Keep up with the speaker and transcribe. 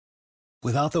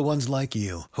Without the ones like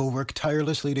you, who work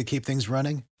tirelessly to keep things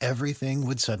running, everything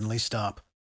would suddenly stop.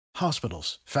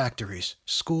 Hospitals, factories,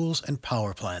 schools, and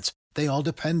power plants, they all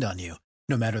depend on you.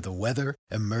 No matter the weather,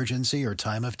 emergency, or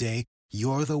time of day,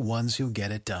 you're the ones who get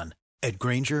it done. At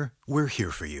Grainger, we're here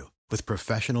for you with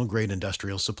professional-grade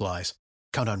industrial supplies.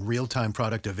 Count on real-time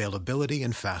product availability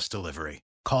and fast delivery.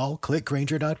 Call,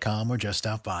 clickgrainger.com, or just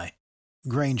stop by.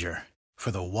 Grainger, for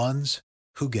the ones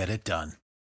who get it done.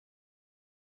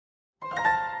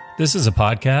 This is a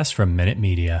podcast from Minute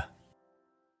Media.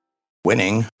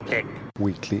 Winning Pick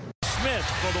Weekly. Smith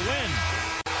for the win.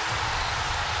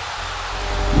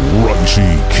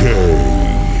 Raunchy K.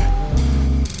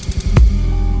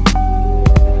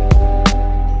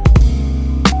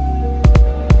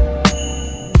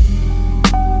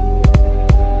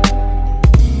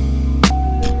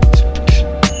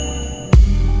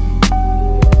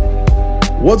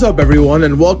 What's up, everyone,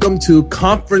 and welcome to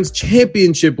Conference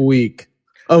Championship Week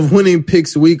of Winning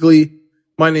Picks Weekly.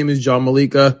 My name is John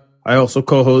Malika. I also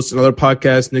co-host another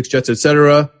podcast, Knicks, Jets,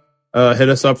 etc. Hit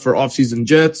us up for off-season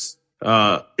Jets,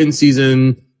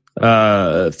 in-season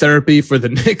therapy for the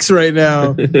Knicks right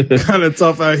now. Kind of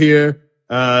tough out here.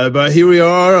 But here we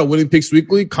are at Winning Picks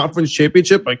Weekly, Conference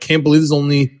Championship. I can't believe there's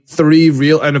only 3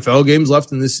 real NFL games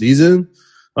left in this season.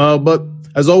 But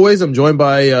as always, I'm joined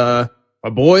by my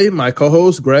boy, my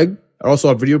co-host, Greg. I also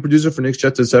have video producer for Knicks,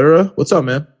 Jets, etc. What's up,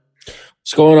 man?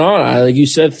 What's going on? Like you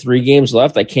said, 3 games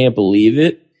left. I can't believe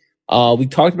it. We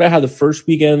talked about how the first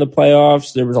weekend of the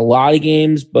playoffs, there was a lot of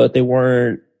games, but they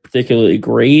weren't particularly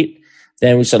great.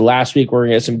 Then we said last week we're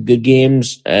going to get some good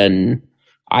games, and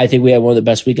I think we had one of the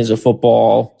best weekends of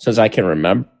football since I can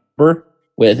remember,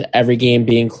 with every game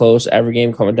being close, every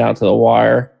game coming down to the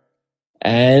wire.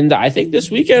 And I think this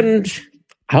weekend,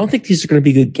 I don't think these are going to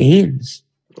be good games.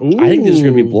 Ooh. I think these are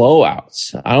going to be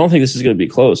blowouts. I don't think this is going to be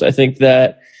close. I think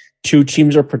that 2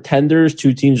 teams are pretenders,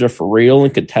 2 teams are for real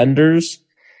and contenders.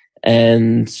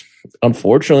 And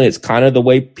unfortunately, it's kind of the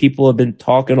way people have been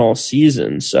talking all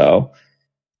season. So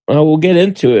we'll get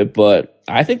into it. But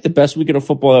I think the best weekend of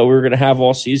football that we were going to have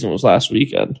all season was last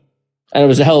weekend. And it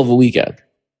was a hell of a weekend.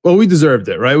 Well, we deserved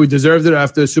it, right? We deserved it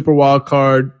after the Super Wild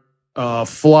Card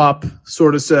flop,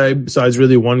 sort of say, besides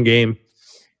really one game.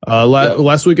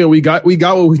 Last weekend, we got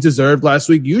what we deserved last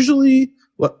week. Usually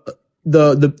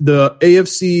the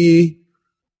AFC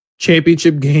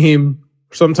championship game,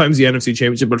 sometimes the NFC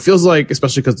championship, but it feels like,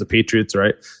 especially because the Patriots,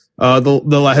 right? The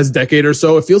last decade or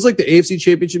so, it feels like the AFC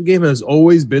championship game has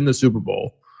always been the Super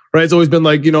Bowl, right? It's always been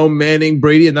like, Manning,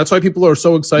 Brady. And that's why people are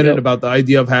so excited about the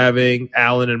idea of having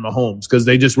Allen and Mahomes, because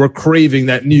they just were craving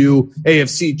that new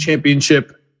AFC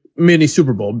championship mini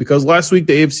Super Bowl, because last week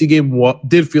the AFC game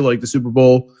did feel like the Super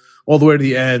Bowl all the way to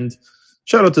the end.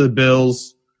 Shout out to the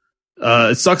Bills.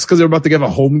 It sucks because they're about to get a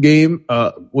home game,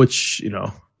 which,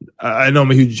 I know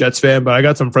I'm a huge Jets fan, but I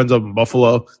got some friends up in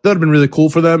Buffalo. That would have been really cool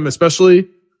for them, especially.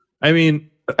 I mean,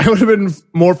 it would have been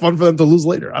more fun for them to lose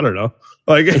later. I don't know.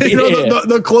 Like,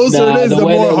 the closer it is, the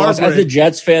more heartbreak. As a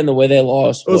Jets fan, the way they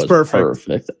lost was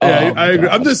perfect. Yeah, I agree.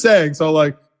 I'm just saying. So,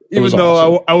 like, even though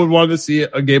awesome. I would want to see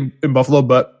a game in Buffalo,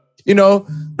 but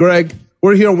Greg,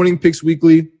 we're here on Winning Picks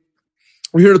Weekly.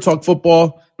 We're here to talk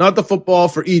football, not the football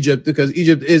for Egypt, because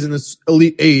Egypt is in this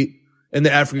Elite 8 in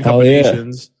the African Cup of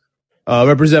Nations.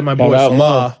 Represent my boy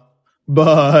Salah.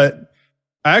 But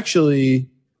actually,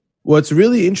 what's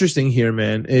really interesting here,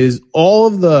 man, is all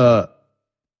of the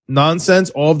nonsense,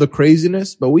 all of the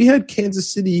craziness, but we had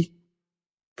Kansas City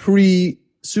pre-season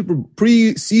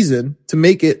to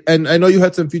make it. And I know you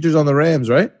had some futures on the Rams,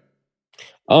 right?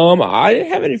 I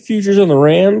didn't have any futures on the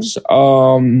Rams.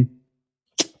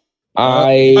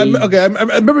 I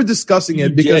remember discussing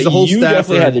it because the whole Stafford. You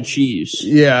definitely had the Chiefs.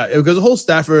 Yeah, because the whole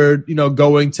Stafford,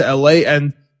 going to LA,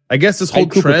 and I guess this whole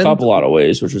Cooper trend. Kupp a lot of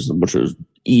ways, which was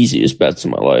easiest bets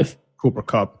in my life. Cooper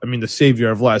Kupp, I mean, the savior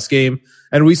of last game,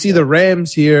 and we see the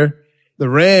Rams here. The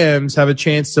Rams have a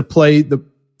chance to play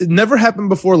it never happened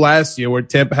before last year, where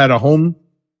Tampa had a home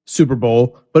Super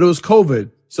Bowl, but it was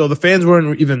COVID. So the fans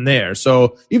weren't even there.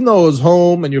 So even though it was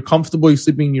home and you're comfortably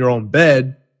sleeping in your own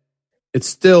bed, it's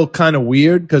still kind of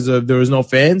weird because there was no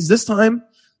fans. This time,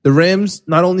 the Rams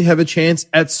not only have a chance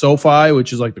at SoFi,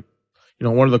 which is like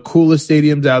one of the coolest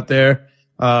stadiums out there,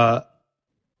 to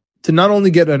not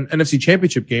only get an NFC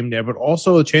Championship game there, but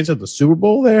also a chance at the Super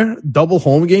Bowl there. Double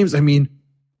home games. I mean,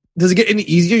 does it get any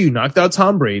easier? You knocked out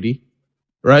Tom Brady,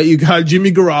 right? You got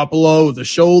Jimmy Garoppolo with a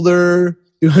shoulder.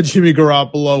 You got Jimmy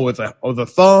Garoppolo with a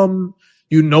thumb.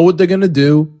 You know what they're going to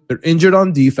do. They're injured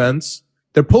on defense.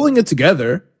 They're pulling it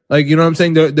together. Like, you know what I'm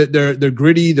saying? They're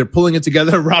gritty. They're pulling it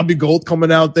together. Robbie Gould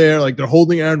coming out there. Like, they're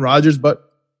holding Aaron Rodgers. But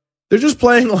They're just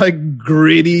playing like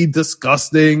gritty,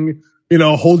 disgusting,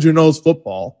 hold your nose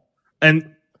football.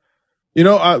 And,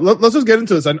 let's just get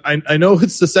into this. I know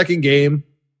it's the second game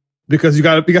because you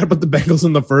got to put the Bengals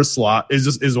in the first slot. It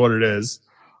just is what it is.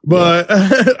 But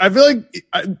I feel like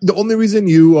the only reason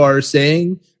you are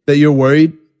saying that you're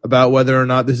worried about whether or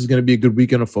not this is going to be a good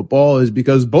weekend of football is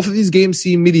because both of these games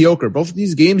seem mediocre. Both of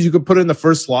these games you could put in the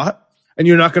first slot and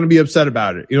you're not going to be upset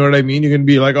about it. You know what I mean? You're going to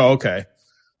be like, oh, okay.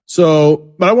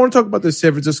 So, but I want to talk about the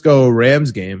San Francisco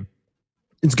Rams game.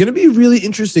 It's going to be really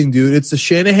interesting, dude. It's the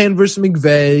Shanahan versus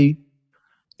McVay.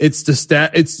 It's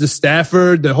the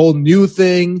Stafford, the whole new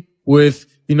thing with,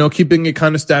 keeping it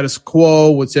kind of status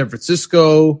quo with San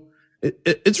Francisco.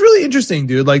 It's really interesting,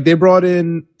 dude. Like they brought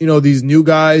in, these new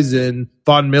guys and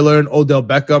Von Miller and Odell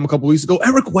Beckham a couple weeks ago.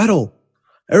 Eric Weddle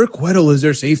is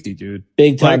their safety, dude.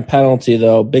 Big time penalty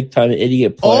though. Big time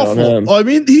idiot play awful. on him. I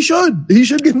mean, he should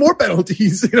get more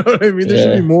penalties. You know what I mean? There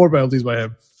should be more penalties by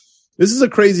him. This is a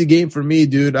crazy game for me,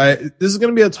 dude. This is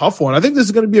going to be a tough one. I think this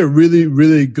is going to be a really,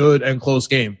 really good and close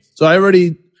game. So I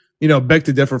already, beg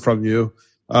to differ from you,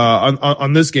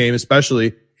 on this game,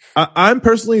 especially. I'm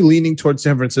personally leaning towards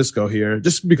San Francisco here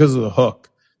just because of the hook.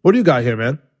 What do you got here,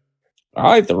 man? I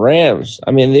like the Rams.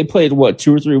 I mean, they played 2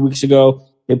 or 3 weeks ago.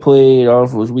 They played, I don't know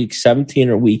if it was week 17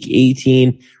 or week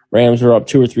 18. Rams were up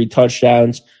 2 or 3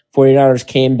 touchdowns. 49ers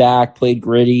came back, played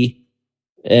gritty,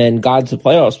 and got to the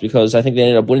playoffs because I think they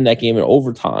ended up winning that game in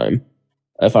overtime,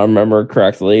 if I remember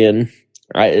correctly. And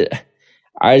I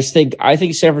think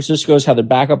San Francisco's had their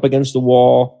back up against the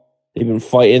wall. They've been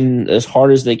fighting as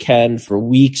hard as they can for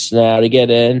weeks now to get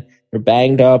in. They're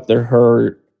banged up. They're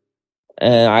hurt.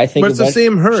 And I think but it's the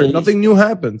same hurt. Nothing new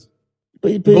happened.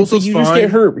 But you just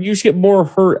get hurt. You just get more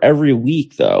hurt every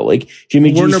week, though. Like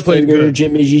Jimmy G's finger,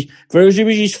 Jimmy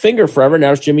G's finger forever.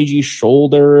 Now it's Jimmy G's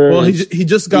shoulder. Well, he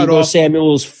just got Deebo off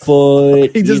Samuel's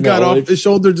foot. He just got off. His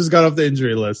shoulder just got off the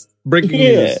injury list. Breaking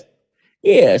news.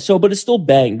 Yeah, but it's still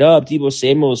banged up. Deebo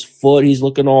Samuel's foot, he's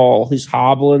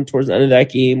hobbling towards the end of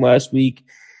that game last week.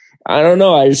 I don't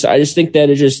know. I just think that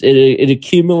it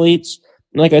accumulates.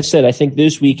 And like I said, I think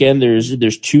this weekend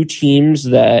there's 2 teams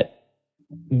that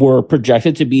were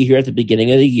projected to be here at the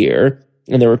beginning of the year,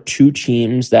 and there were 2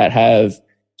 teams that have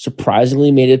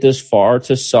surprisingly made it this far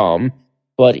to some.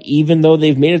 But even though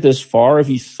they've made it this far, if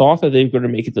you thought that they were going to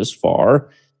make it this far,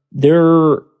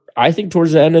 I think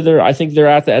they're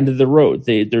at the end of the road.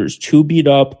 There's 2 beat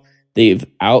up. They've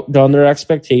outdone their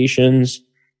expectations,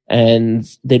 and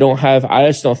I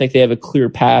just don't think they have a clear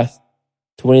path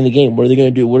to winning the game. What are they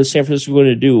going to do? What is San Francisco going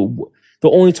to do? The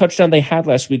only touchdown they had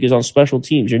last week is on special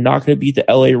teams. You're not going to beat the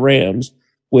LA Rams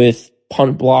with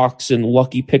punt blocks and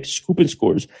lucky pick scoop and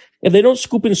scores. If they don't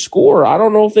scoop and score, I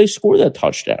don't know if they score that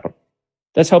touchdown.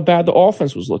 That's how bad the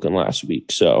offense was looking last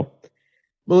week. So,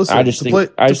 well, listen, I just think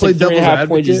 3.5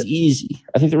 points is easy.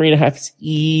 I think 3.5 is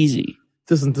easy.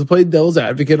 Listen, to play devil's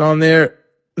advocate on there,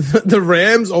 the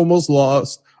Rams almost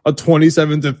lost a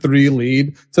 27-3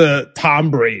 lead to Tom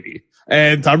Brady.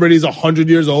 And Tom Brady's 100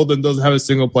 years old and doesn't have a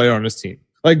single player on his team.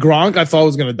 Like Gronk, I thought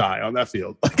was going to die on that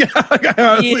field.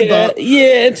 Yeah.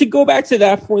 And to go back to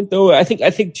that point, though, I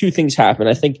think 2 things happen.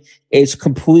 I think it's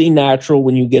completely natural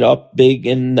when you get up big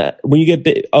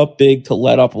up big to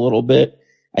let up a little bit.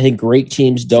 I think great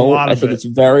teams don't. I think it's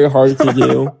very hard to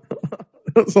do.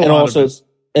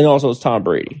 and also it's Tom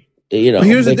Brady. But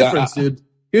here's the difference, dude.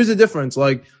 Here's the difference.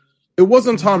 Like it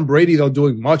wasn't Tom Brady though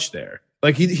doing much there.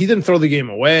 Like he didn't throw the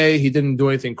game away. He didn't do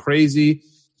anything crazy.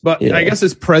 But I guess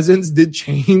his presence did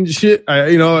change it.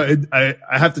 I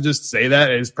have to just say that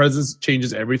his presence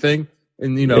changes everything.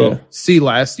 And see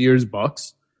last year's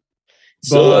Bucks.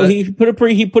 So he put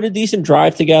a decent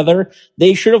drive together.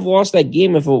 They should have lost that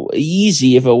game if it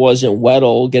wasn't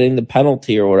Weddle getting the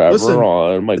penalty or whatever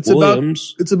on Mike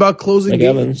Williams. It's about closing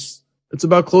games. Evans. It's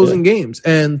about closing games.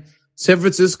 And San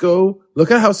Francisco,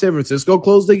 look at how San Francisco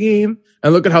closed the game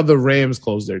and look at how the Rams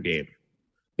closed their game.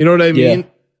 You know what I mean?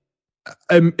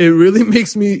 It really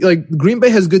makes me like Green Bay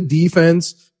has good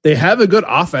defense. They have a good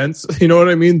offense. You know what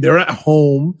I mean? They're at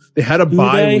home. They had a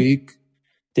bye week.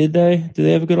 Did they? Do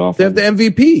they have a good offense? They have the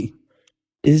MVP.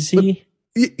 Is he?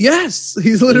 Yes,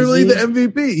 he's literally the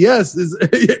MVP. Yes,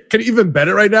 can he even bet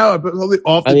it right now?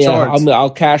 Off the charts. I'll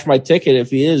cash my ticket if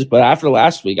he is. But after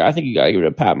last week, I think you got to give it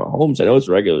to Pat Mahomes. I know it's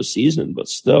a regular season, but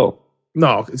still.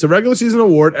 No, it's a regular season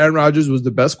award. Aaron Rodgers was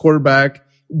the best quarterback,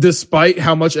 despite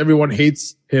how much everyone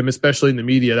hates him, especially in the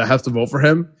media that has to vote for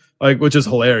him. Which is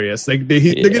hilarious.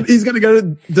 He's gonna get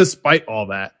it despite all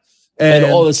that. And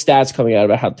all the stats coming out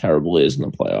about how terrible he is in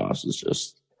the playoffs is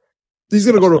just. He's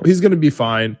gonna be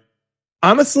fine.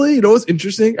 Honestly, you know what's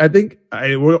interesting? I think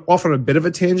we're off on a bit of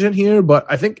a tangent here, but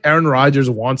I think Aaron Rodgers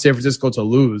wants San Francisco to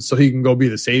lose so he can go be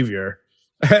the savior,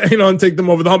 and take them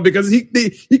over the hump, because he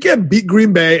can't beat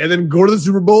Green Bay and then go to the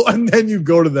Super Bowl and then you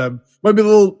go to them. Might be a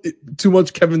little too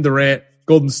much Kevin Durant,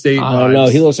 Golden State. I don't know.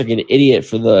 He looks like an idiot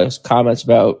for the comments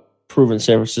about proving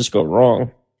San Francisco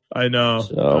wrong. I know.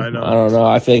 So, I don't know.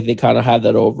 I feel like they kind of had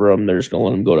that over him. They're just going to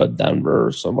let him go to Denver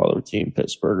or some other team,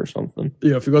 Pittsburgh or something.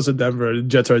 Yeah, if he goes to Denver, the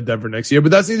Jets are at Denver next year.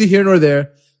 But that's neither here nor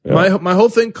there. Yeah. My whole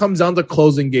thing comes down to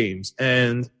closing games.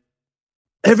 And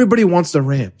everybody wants the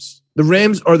Rams. The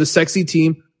Rams are the sexy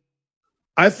team.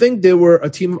 I think they were a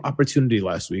team of opportunity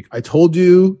last week. I told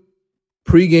you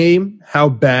pregame how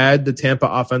bad the Tampa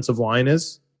offensive line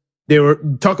is. They were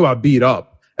talk about beat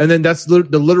up. And then that's the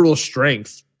literal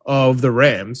strength of the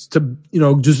Rams to,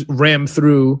 just ram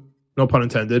through, no pun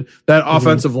intended, that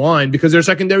offensive line, because their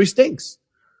secondary stinks.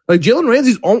 Like Jalen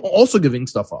Ramsey's also giving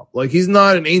stuff up. Like he's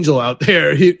not an angel out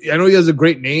there. I know he has a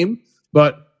great name,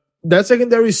 but that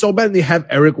secondary is so bad. And they have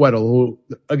Eric Weddle, who,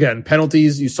 again,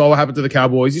 penalties. You saw what happened to the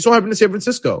Cowboys. You saw what happened to San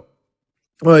Francisco,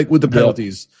 like with the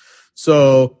penalties. Yep.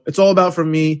 So it's all about, for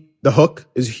me, the hook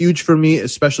is huge for me,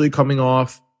 especially coming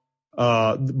off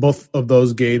both of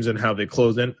those games and how they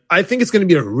closed in. I think it's going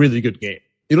to be a really good game.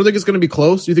 You don't think it's going to be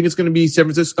close? You think it's going to be San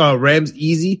Francisco Rams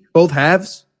easy, both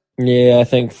halves? Yeah, I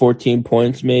think 14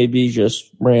 points maybe, just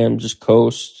Rams, just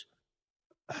coast.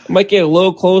 Might get a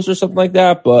little close or something like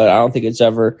that, but I don't think it's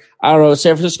ever. I don't know.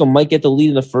 San Francisco might get the lead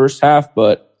in the first half,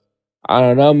 but I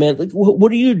don't know, man. Like, what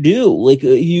do you do? Like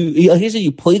like I said,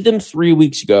 you played them 3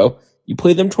 weeks ago. You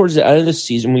played them towards the end of the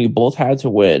season when you both had to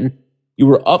win. You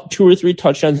were up 2 or 3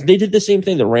 touchdowns. They did the same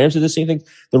thing. The Rams did the same thing.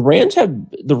 The Rams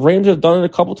have done it a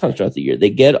couple times throughout the year. They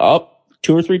get up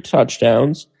 2 or 3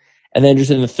 touchdowns, and then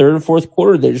just in the third and fourth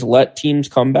quarter, they just let teams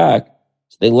come back.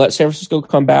 So they let San Francisco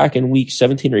come back in week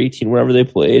 17 or 18, wherever they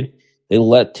played. They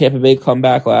let Tampa Bay come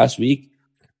back last week.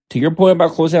 To your point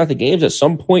about closing out the games, at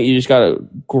some point you just got to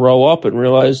grow up and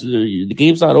realize the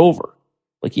game's not over.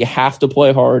 Like, you have to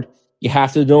play hard. You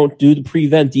have to don't do the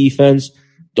prevent defense.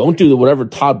 Don't do whatever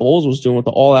Todd Bowles was doing with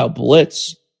the all-out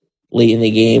blitz late in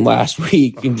the game last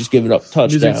week and just giving up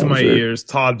touchdowns. Music to my ears.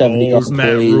 Todd Bowles,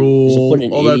 Matt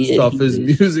Rule, all that stuff is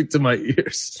music to my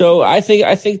ears. So I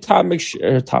think Todd McVay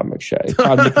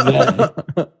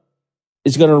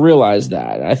is going to realize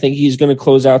that. I think he's going to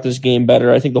close out this game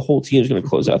better. I think the whole team is going to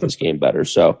close out this game better.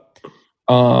 So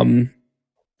I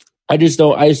just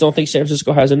don't think San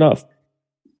Francisco has enough.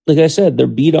 Like I said, they're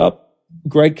beat up.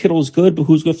 Greg Kittle's good, but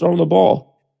who's going to throw him the ball?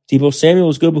 Deebo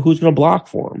Samuel's good, but who's going to block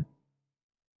for him?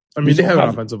 I mean, they have an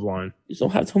offensive line. You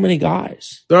don't have too many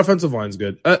guys. Their offensive line's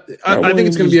good. I think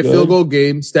it's going to be a field goal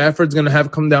game. Stafford's going to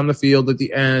have come down the field at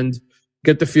the end,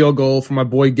 get the field goal from my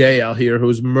boy Gay out here,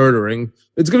 who's murdering.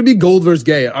 It's going to be Gold versus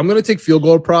Gay. I'm going to take field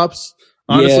goal props,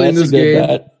 honestly, in this game.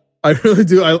 Bet. I really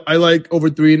do. I like over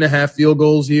 3.5 field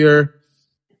goals here.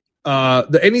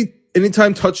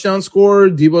 Anytime touchdown score,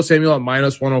 Deebo Samuel at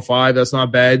 -105. That's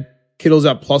not bad. Kittle's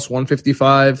at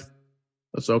 +155.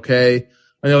 That's okay.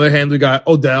 On the other hand, we got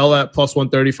Odell at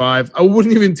 +135. I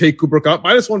wouldn't even take Cooper Kupp.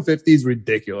 -150 is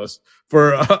ridiculous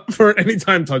for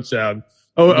anytime touchdown.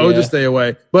 I would just stay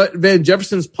away. But Van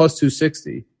Jefferson's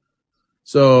 +260.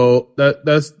 So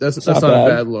that's not a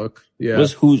bad look. Yeah.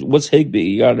 What's Higbee?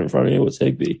 You got it in front of you. What's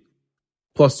Higbee?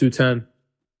 +210.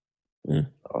 Yeah,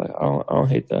 I don't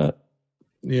hate that.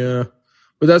 Yeah,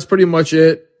 but that's pretty much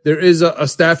it. There is a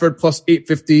Stafford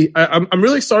 +850. I'm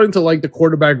really starting to like the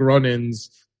quarterback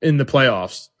run-ins in the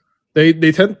playoffs. They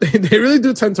really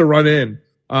do tend to run in.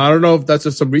 I don't know if that's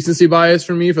just some recency bias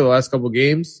for me for the last couple of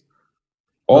games.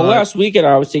 Last weekend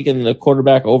I was taking the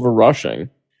quarterback over rushing,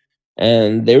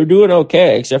 and they were doing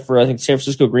okay, except for I think San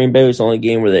Francisco Green Bay was the only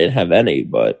game where they didn't have any.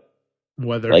 But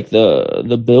weather, like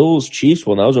the Bills Chiefs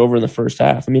one, that was over in the first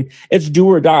half. I mean, it's do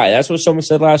or die. That's what someone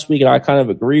said last week, and I kind of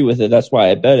agree with it. That's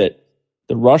why I bet it.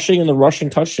 The rushing and the rushing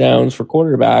touchdowns for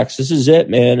quarterbacks, this is it,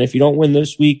 man. If you don't win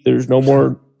this week, there's no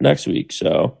more next week.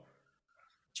 So,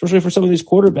 especially for some of these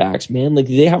quarterbacks, man, like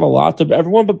they have a lot to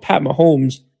everyone but Pat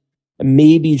Mahomes and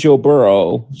maybe Joe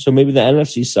Burrow. So maybe the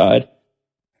NFC side,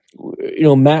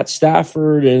 Matt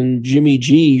Stafford and Jimmy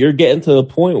G, you're getting to the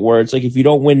point where it's like, if you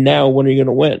don't win now, when are you going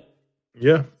to win?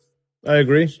 Yeah, I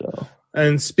agree. So.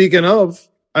 And speaking of,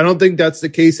 I don't think that's the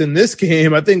case in this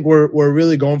game. I think we're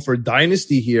really going for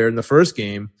dynasty here in the first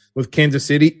game with Kansas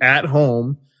City at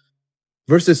home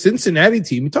versus Cincinnati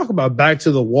team. We talk about back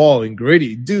to the wall and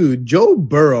gritty. Dude, Joe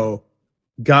Burrow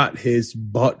got his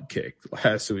butt kicked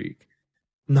last week.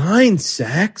 9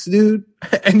 sacks, dude.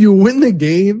 And you win the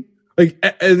game.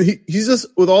 And he's just,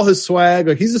 with all his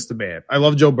swag, he's just the man. I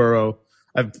love Joe Burrow.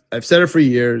 I've said it for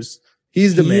years.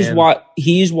 He's the man.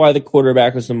 He's why the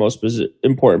quarterback is the most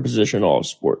important position in all of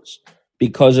sports,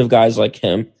 because of guys like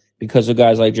him, because of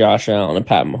guys like Josh Allen and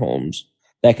Pat Mahomes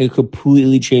that could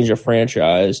completely change a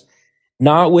franchise,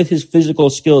 not with his physical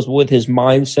skills, but with his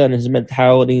mindset and his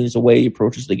mentality and the way he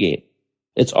approaches the game.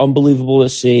 It's unbelievable to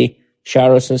see.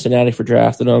 Shout out Cincinnati for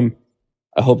drafting him.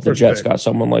 I hope the Jets got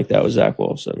someone like that with Zach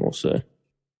Wilson. We'll see.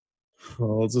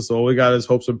 Well, it's just all we got is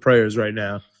hopes and prayers right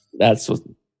now. That's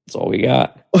all we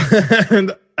got.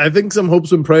 And I think some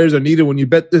hopes and prayers are needed when you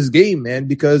bet this game, man,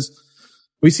 because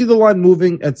we see the line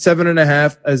moving at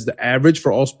 7.5 as the average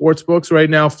for all sports books right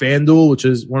now. FanDuel, which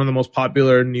is one of the most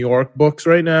popular New York books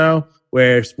right now,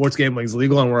 where sports gambling is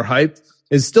legal and we're hyped,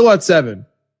 is still at 7.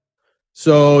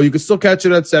 So you can still catch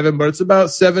it at 7, but it's about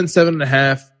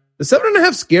 7.5. The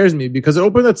 7.5 scares me because it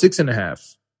opened at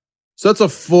 6.5. So that's a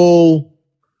full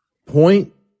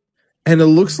point. And it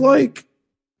looks like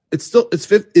it's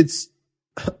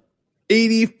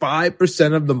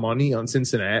 85% of the money on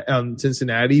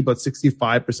Cincinnati, but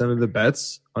 65% of the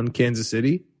bets on Kansas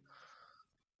City.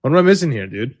 What am I missing here,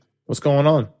 dude? What's going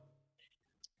on?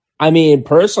 I mean,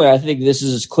 personally, I think this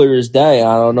is as clear as day.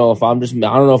 I don't know if I'm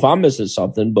missing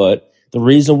something, but the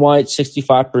reason why it's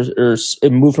 65% or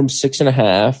it moved from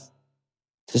 6.5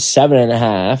 to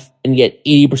 7.5 and yet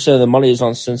 80% of the money is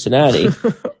on Cincinnati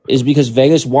is because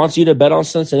Vegas wants you to bet on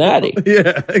Cincinnati. Yeah,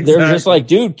 exactly. They're just like,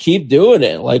 dude, keep doing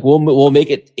it. Like we'll make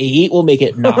it 8, we'll make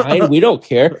it 9. We don't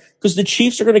care because the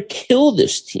Chiefs are going to kill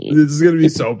this team. This is going to be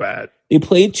so bad. They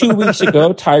played 2 weeks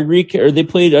ago. They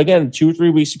played again 2 or 3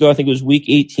 weeks ago. I think it was week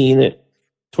 18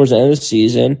 towards the end of the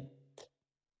season.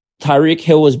 Tyreek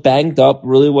Hill was banged up,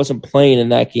 really wasn't playing in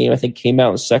that game. I think came out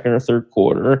in the second or third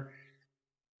quarter.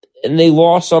 And they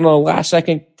lost on a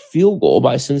last-second field goal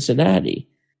by Cincinnati.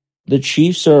 The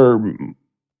Chiefs are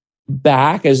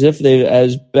back as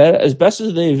best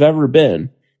as they've ever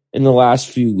been in the last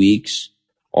few weeks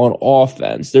on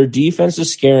offense. Their defense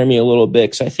is scaring me a little bit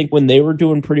because I think when they were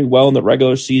doing pretty well in the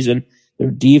regular season,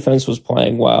 their defense was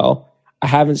playing well. I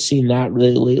haven't seen that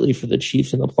really lately for the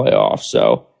Chiefs in the playoffs,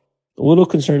 so a little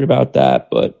concerned about that.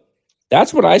 But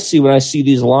that's what I see when I see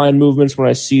these line movements, when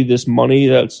I see this money,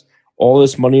 that's all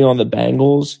this money on the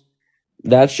Bengals.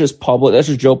 That's just public. That's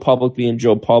just Joe Public being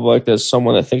Joe Public. That's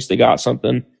someone that thinks they got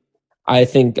something. I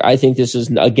think this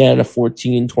is, again, a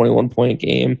 14, 21-point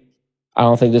game. I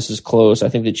don't think this is close. I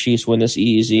think the Chiefs win this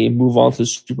easy, move on to the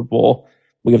Super Bowl.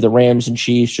 We have the Rams and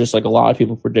Chiefs, just like a lot of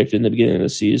people predicted in the beginning of the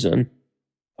season,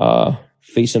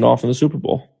 facing off in the Super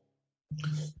Bowl.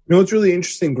 You know, it's really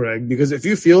interesting, Greg, because if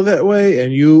you feel that way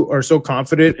and you are so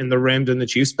confident in the Rams and the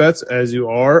Chiefs bets as you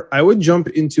are, I would jump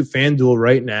into FanDuel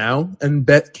right now and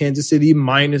bet Kansas City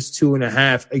minus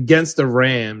 2.5 against the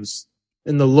Rams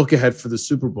in the look ahead for the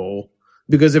Super Bowl.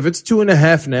 Because if it's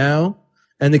 2.5 now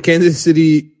and the Kansas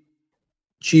City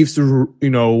Chiefs, you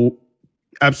know,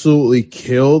 absolutely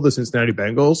kill the Cincinnati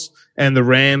Bengals and the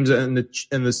Rams and the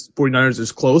 49ers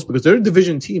is close because they're a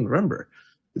division team, remember.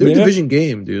 They're a division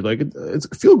game, dude. Like, it's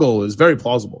a field goal is very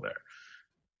plausible there.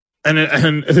 And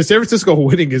the San Francisco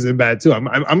winning isn't bad too. I'm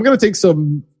going to take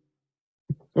some.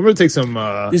 I'm going to take some.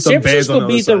 Did San Francisco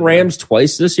beat the Rams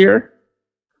twice this year?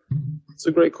 It's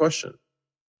a great question.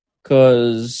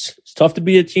 Because it's tough to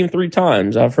beat a team 3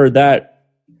 times. I've heard that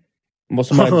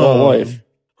most of my whole life.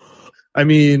 I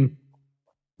mean,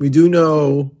 we do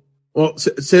know. Well,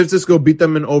 San Francisco beat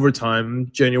them in overtime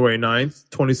January 9th,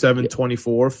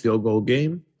 27-24 field goal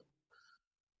game.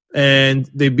 And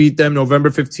they beat them November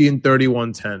 15,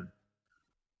 31-10.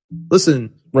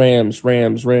 Listen. Rams.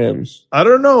 I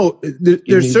don't know.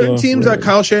 There's certain teams that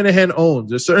Kyle Shanahan owns.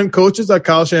 There's certain coaches that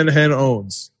Kyle Shanahan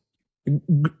owns.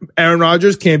 Aaron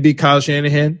Rodgers can't beat Kyle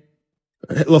Shanahan.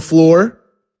 LaFleur.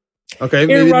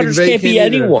 Okay. Aaron Rodgers can't beat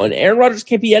anyone. Aaron Rodgers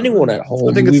can't beat anyone at home.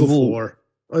 I think it's LaFleur.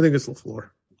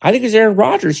 I think it's Aaron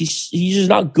Rodgers. He's just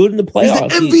not good in the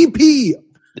playoffs. He's the MVP.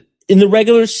 In the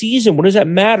regular season, what does that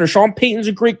matter? Sean Payton's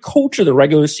a great coach in the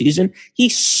regular season. He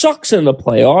sucks in the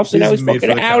playoffs, and now he's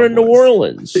fucking out in New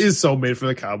Orleans. He is so made for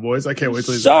the Cowboys. I can't wait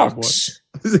till he's sucks.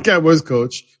 He's a Cowboys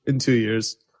coach in 2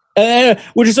 years.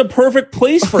 Which is a perfect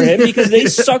place for him because they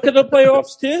suck in the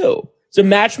playoffs too. It's a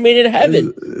match made in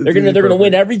heaven. They're gonna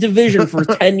win every division for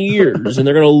 10 years, and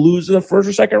they're gonna lose in the first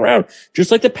or second round,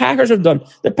 just like the Packers have done.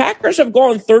 The Packers have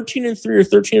gone 13-3 or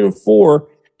 13-4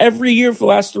 every year for the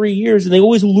last 3 years, and they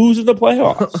always lose in the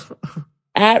playoffs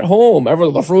at home.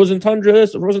 The frozen tundra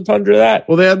this, the frozen tundra that.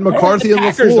 Well, they had McCarthy and LaFleur.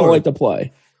 Packers don't like to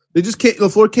play. They just can't.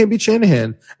 LaFleur can't beat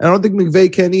Shanahan. I don't think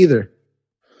McVay can either.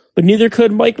 But neither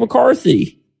could Mike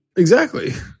McCarthy.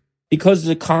 Exactly. Because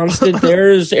the constant there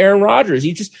is Aaron Rodgers.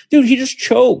 He just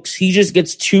chokes. He just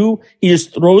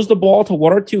throws the ball to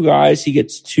one or two guys. He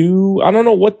gets two. I don't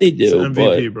know what they do. It's an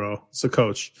MVP, bro. It's a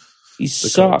coach. He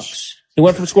sucks. He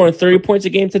went from scoring 30 points a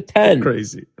game to 10.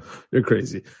 Crazy. You're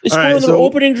crazy. They scored on their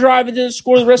opening drive and didn't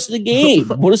score the rest of the game.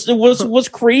 What's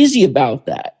crazy about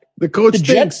that? The coach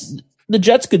the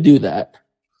Jets could do that.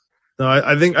 No,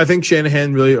 I think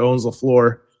Shanahan really owns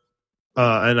LaFleur.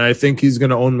 And I think he's going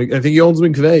to own. I think he owns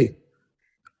McVay.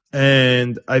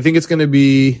 And I think it's going to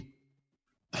be,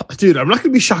 dude, I'm not going to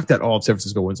be shocked at all if San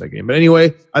Francisco wins that game. But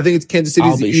anyway, I think it's Kansas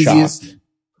City's the easiest. Shocked.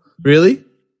 Really?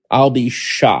 I'll be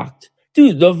shocked.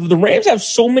 Dude, the Rams have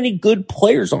so many good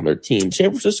players on their team. San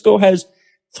Francisco has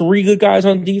 3 good guys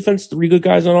on defense, 3 good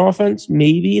guys on offense.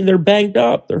 Maybe, and they're banged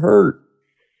up. They're hurt.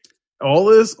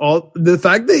 The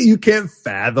fact that you can't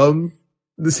fathom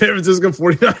the San Francisco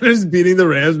 49ers beating the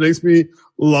Rams makes me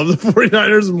love the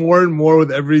 49ers more and more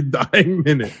with every dying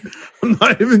minute. I'm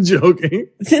not even joking.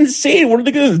 It's insane. What are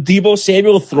they going to do? Deebo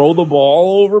Samuel throw the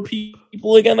ball over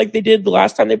people again like they did the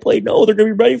last time they played? No, they're going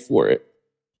to be ready for it.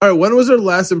 All right, when was their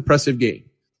last impressive game?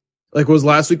 Like, was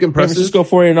last week impressive? San Francisco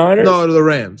 49ers? No, the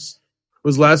Rams.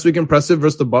 Was last week impressive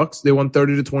versus the Bucks? They won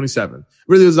 30-27.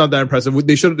 Really was not that impressive.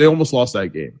 They almost lost that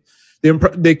game. They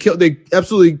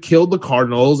absolutely killed the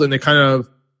Cardinals, and they kind of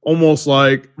almost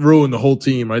like ruined the whole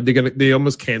team, right? They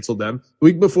almost canceled them. The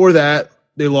week before that,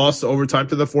 they lost overtime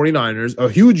to the 49ers, a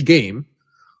huge game,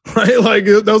 right? Like,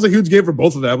 that was a huge game for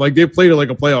both of them. Like, they played it like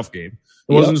a playoff game.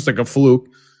 It wasn't just like a fluke.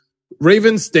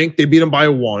 Ravens stink. They beat them by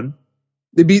 1.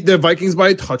 They beat the Vikings by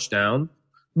a touchdown.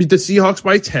 Beat the Seahawks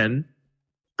by 10.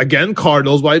 Again,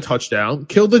 Cardinals by a touchdown.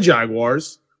 Killed the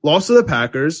Jaguars. Lost to the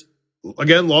Packers.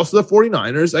 Again, lost to the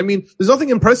 49ers. I mean, there's nothing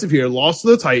impressive here. Lost to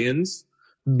the Titans.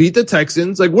 Beat the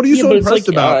Texans. Like, what are you so impressed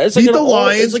about? Beat the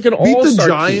Lions. Beat the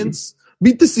Giants.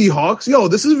 Beat the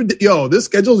Seahawks. This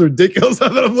schedule is ridiculous now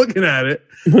that I'm looking at it.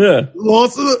 Yeah.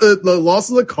 Lost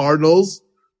to the Cardinals.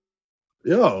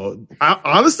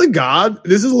 Honest to God,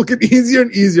 this is looking easier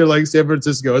and easier like San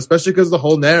Francisco, especially because of the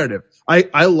whole narrative.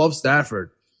 I love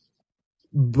Stafford.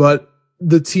 But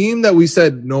the team that we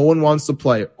said no one wants to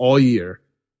play all year,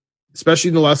 especially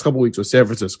in the last couple of weeks, was San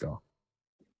Francisco.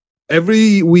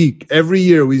 Every week, every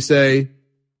year, we say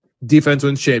defense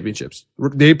wins championships.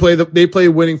 They play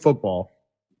winning football.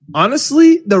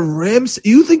 Honestly, the Rams,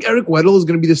 you think Eric Weddle is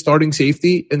going to be the starting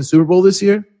safety in the Super Bowl this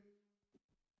year?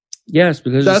 Yes,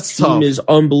 because this team is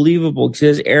unbelievable. It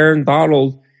says Aaron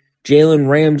Donald, Jalen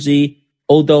Ramsey,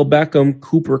 Odell Beckham,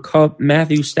 Cooper Kupp,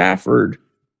 Matthew Stafford.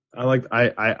 I think I'm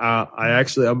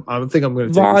going to take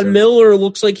Von Miller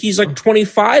looks like he's like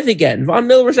 25 again. Von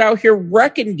Miller's out here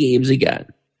wrecking games again.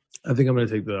 I think I'm going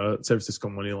to take the San Francisco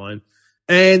money line.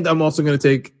 And I'm also going to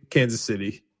take Kansas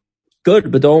City.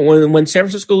 Good, but don't when San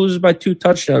Francisco loses by 2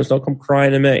 touchdowns, don't come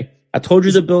crying to me. I told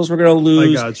you the Bills were going to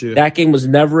lose. I got you. That game was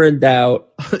never in doubt.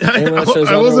 I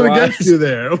wasn't against you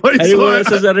there. Anyone that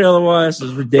says anything otherwise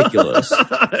is ridiculous.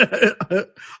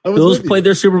 Bills played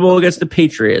their Super Bowl against the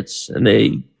Patriots, and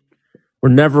they were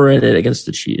never in it against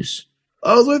the Chiefs.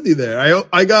 I was with you there.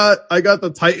 I got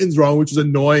the Titans wrong, which is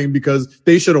annoying because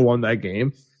they should have won that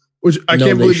game. Which I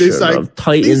can't believe they sacked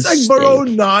Burrow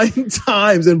 9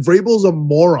 times, and Vrabel's a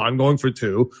moron going for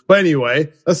 2. But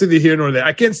anyway, that's neither here nor there.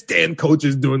 I can't stand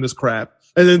coaches doing this crap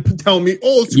and then tell me,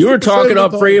 you were talking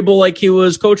up Vrabel like he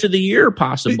was coach of the year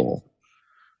possible.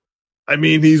 I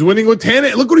mean, he's winning with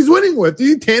Tannehill. Look what he's winning with. Do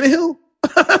you Tannehill?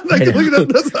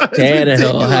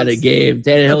 Tannehill had a game.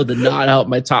 Tannehill did not help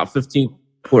my top 15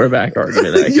 quarterback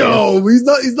argument. He's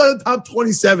not a top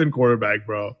 27 quarterback,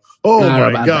 bro. Oh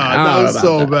my God, that was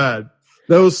so bad.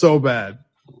 That was so bad.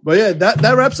 But yeah,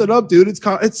 that wraps it up, dude. It's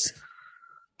supposed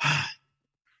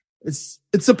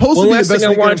to be the best thing I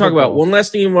want to talk about. One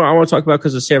last thing I want to talk about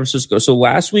because of San Francisco. So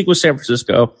last week was San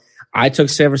Francisco. I took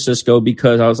San Francisco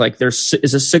because I was like, it's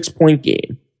a 6-point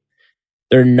game.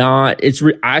 They're not.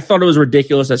 I thought it was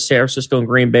ridiculous that San Francisco and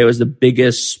Green Bay was the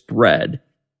biggest spread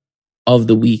of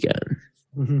the weekend.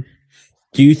 Mm-hmm.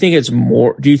 Do you think it's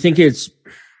more? Do you think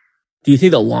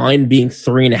the line being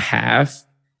 3.5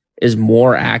 is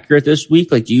more accurate this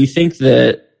week? Like, do you think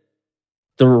that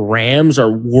the Rams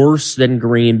are worse than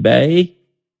Green Bay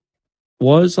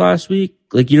was last week?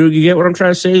 Like, you get what I'm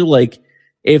trying to say? Like,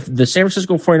 if the San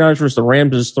Francisco 49ers versus the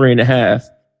Rams is 3.5,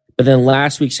 but then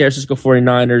last week San Francisco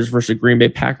 49ers versus Green Bay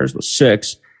Packers was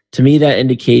 6, to me that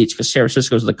indicates, because San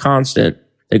Francisco is the constant,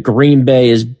 that Green Bay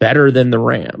is better than the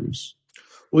Rams.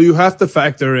 Well, you have to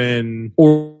factor in,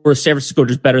 or San Francisco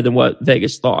just better than what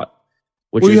Vegas thought.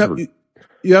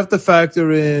 You have to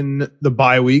factor in the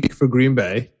bye week for Green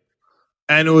Bay,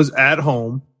 and it was at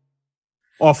home,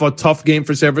 off a tough game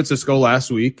for San Francisco last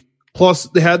week. Plus,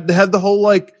 they had the whole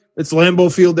like it's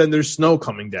Lambeau Field and there's snow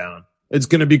coming down. It's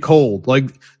gonna be cold, like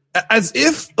as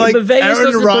if like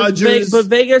Aaron Rodgers. But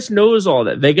Vegas knows all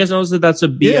that. Vegas knows that that's a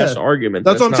BS argument.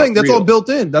 That's what I'm saying. That's all built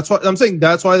in. That's what I'm saying.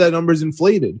 That's why that number is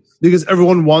inflated because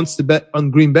everyone wants to bet on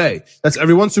Green Bay. That's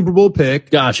everyone's Super Bowl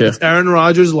pick. Gotcha. It's Aaron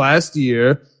Rodgers last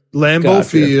year. Lambeau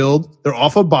Field. They're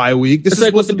off a bye week. This is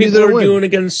like what the people are doing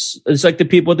against. It's like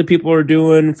what the people are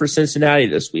doing for Cincinnati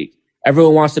this week.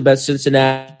 Everyone wants to bet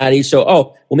Cincinnati, so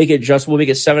we'll make it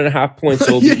 7.5 points.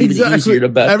 So it'll be even easier to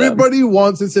bet. Everybody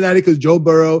wants Cincinnati because Joe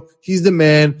Burrow, he's the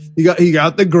man. He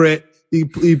got the grit.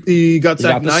 He got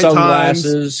sacked 9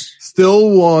 times. Still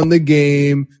won the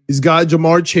game. He's got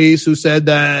Jamar Chase, who said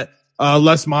that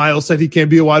Les Miles said he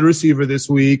can't be a wide receiver this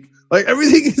week. Like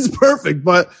everything is perfect,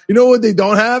 but you know what they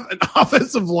don't have? An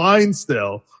offensive line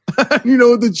still. You know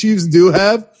what the Chiefs do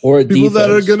have? Or a people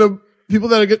defense.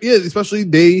 Especially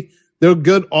they're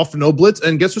good off no blitz.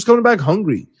 And guess who's coming back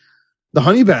hungry? The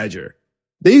Honey Badger.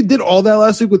 They did all that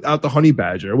last week without the Honey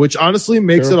Badger, which honestly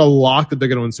makes it a lock that they're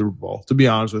going to win Super Bowl, to be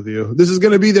honest with you. This is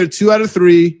going to be their 2 out of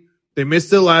 3. They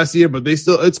missed it last year, but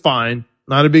it's fine.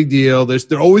 Not a big deal.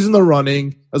 They're always in the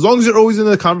running. As long as you're always in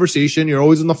the conversation, you're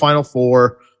always in the Final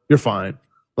Four, you're fine.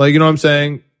 Like, you know what I'm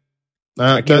saying?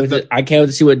 I can't wait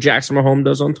to see what Jackson Mahomes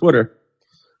does on Twitter.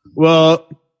 Well,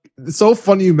 it's so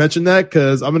funny you mentioned that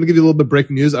because I'm going to give you a little bit of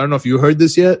breaking news. I don't know if you heard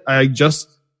this yet. I just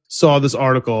saw this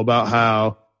article about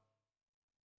how.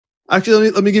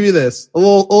 Actually, let me give you this a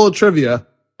little trivia.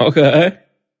 Okay.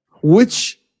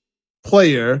 Which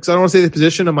player? Because I don't want to say the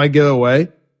position, I might give it away.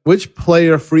 Which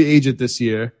player free agent this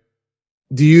year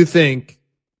do you think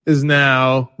is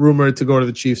now rumored to go to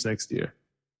the Chiefs next year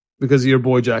because of your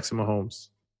boy Jackson Mahomes?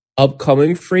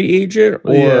 Upcoming free agent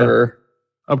or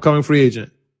upcoming free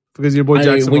agent? Because your boy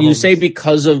Jackson Mahomes. When you say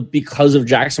because of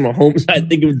Jackson Mahomes, I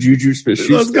think of Juju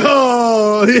Smith-Schuster. Let's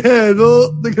go! Yeah,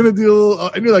 they're gonna do a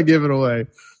little. I knew I gave it away.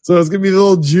 So it's gonna be the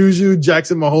little Juju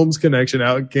Jackson Mahomes connection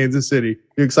out in Kansas City.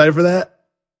 You excited for that?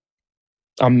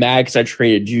 I'm mad because I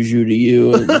traded Juju to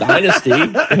you in Dynasty.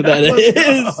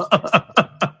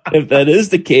 If that is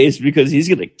the case, because he's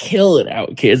gonna kill it out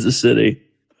in Kansas City.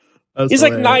 He's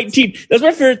like 19. That's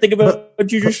my favorite thing about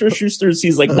Juju Smith-Schuster is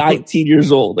he's like 19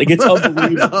 years old. Like it's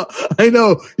unbelievable. I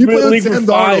know. He played with Sam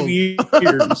for 5 Darnold.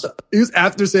 years. He was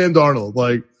after Sam Darnold.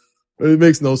 Like it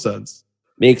makes no sense.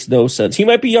 Makes no sense. He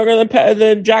might be younger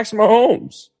than Jackson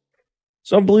Mahomes.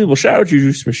 It's unbelievable. Shout out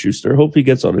Juju Smith-Schuster. Hope he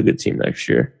gets on a good team next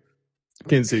year.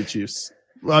 Kansas City Chiefs.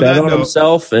 Bet on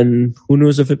himself, and who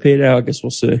knows if it paid out. I guess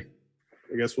we'll see.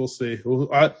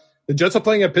 The Jets are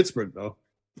playing at Pittsburgh, though.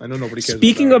 I know nobody cares.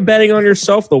 Speaking of betting on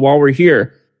yourself, though, while we're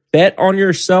here, bet on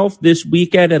yourself this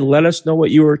weekend and let us know what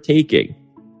you are taking.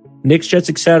 Knicks, Jets,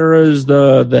 etc. is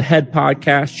the head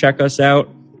podcast. Check us out.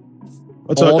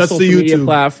 That's the YouTube media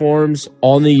platforms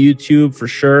on the YouTube for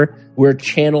sure. We're a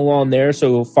channel on there,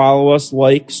 so follow us,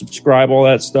 like, subscribe, all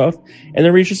that stuff, and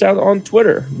then reach us out on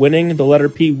Twitter. Winning the letter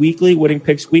P Weekly, Winning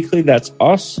Picks Weekly. That's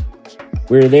us.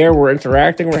 We're there. We're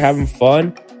interacting. We're having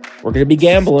fun. We're going to be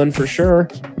gambling for sure.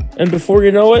 And before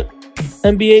you know it,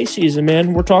 NBA season,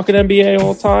 man. We're talking NBA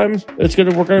all the time. We're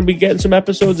going to be getting some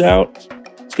episodes out.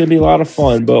 It's going to be a lot of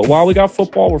fun. But while we got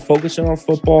football, we're focusing on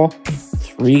football.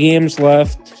 3 games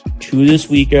left, 2 this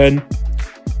weekend.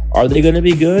 Are they going to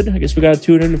be good? I guess we got to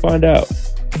tune in to find out.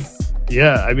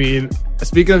 Yeah, I mean,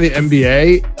 speaking of the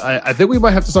NBA, I think we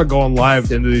might have to start going live at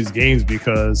the end of these games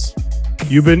because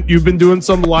you've been doing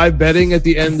some live betting at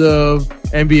the end of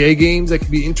NBA games that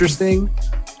could be interesting.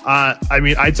 I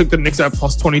mean, I took the Knicks at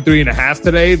plus 23.5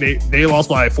 today. They lost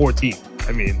by 14.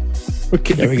 I mean, we're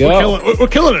killing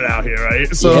it out here, right?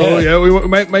 So yeah, we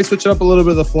might switch up a little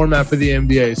bit of the format for the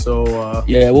NBA. So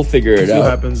we'll figure it out. See what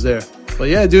happens there. But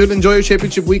yeah, dude, enjoy your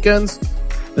championship weekends.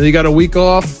 And you got a week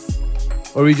off,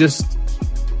 or we just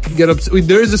get up.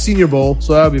 There is a Senior Bowl,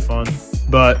 so that'll be fun.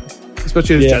 But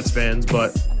especially as Jets fans,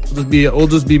 but we'll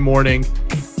just be mourning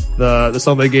the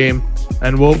Sunday game,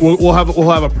 and we'll have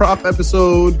a prop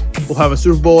episode. We'll have a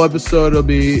Super Bowl episode. It'll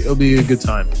be a good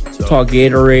time. So. Talk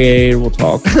Gatorade. We'll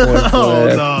talk.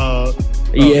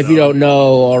 If you don't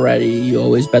know already, you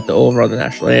always bet the over on the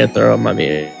national anthem. I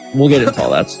mean, we'll get into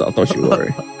all that stuff. Don't you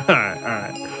worry. All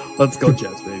right. Let's go,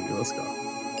 Jets, baby. Let's go.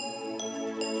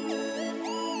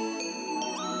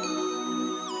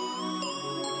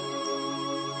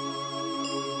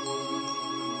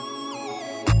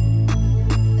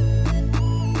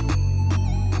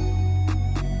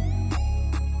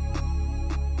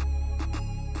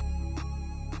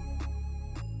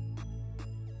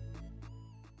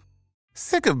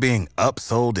 Sick of being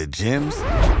upsold at gyms?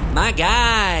 My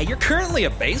guy, you're currently a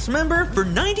base member? For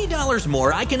 $90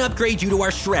 more, I can upgrade you to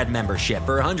our Shred membership.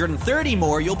 For $130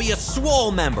 more, you'll be a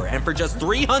Swole member. And for just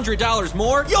 $300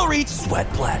 more, you'll reach Sweat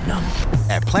Platinum.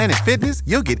 At Planet Fitness,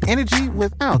 you'll get energy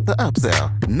without the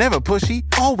upsell. Never pushy,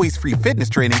 always free fitness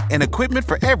training and equipment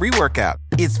for every workout.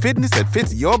 It's fitness that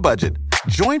fits your budget.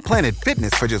 Join Planet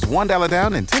Fitness for just $1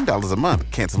 down and $10 a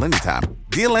month. Cancel anytime.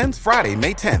 Deal ends Friday,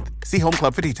 May 10th. See Home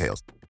Club for details.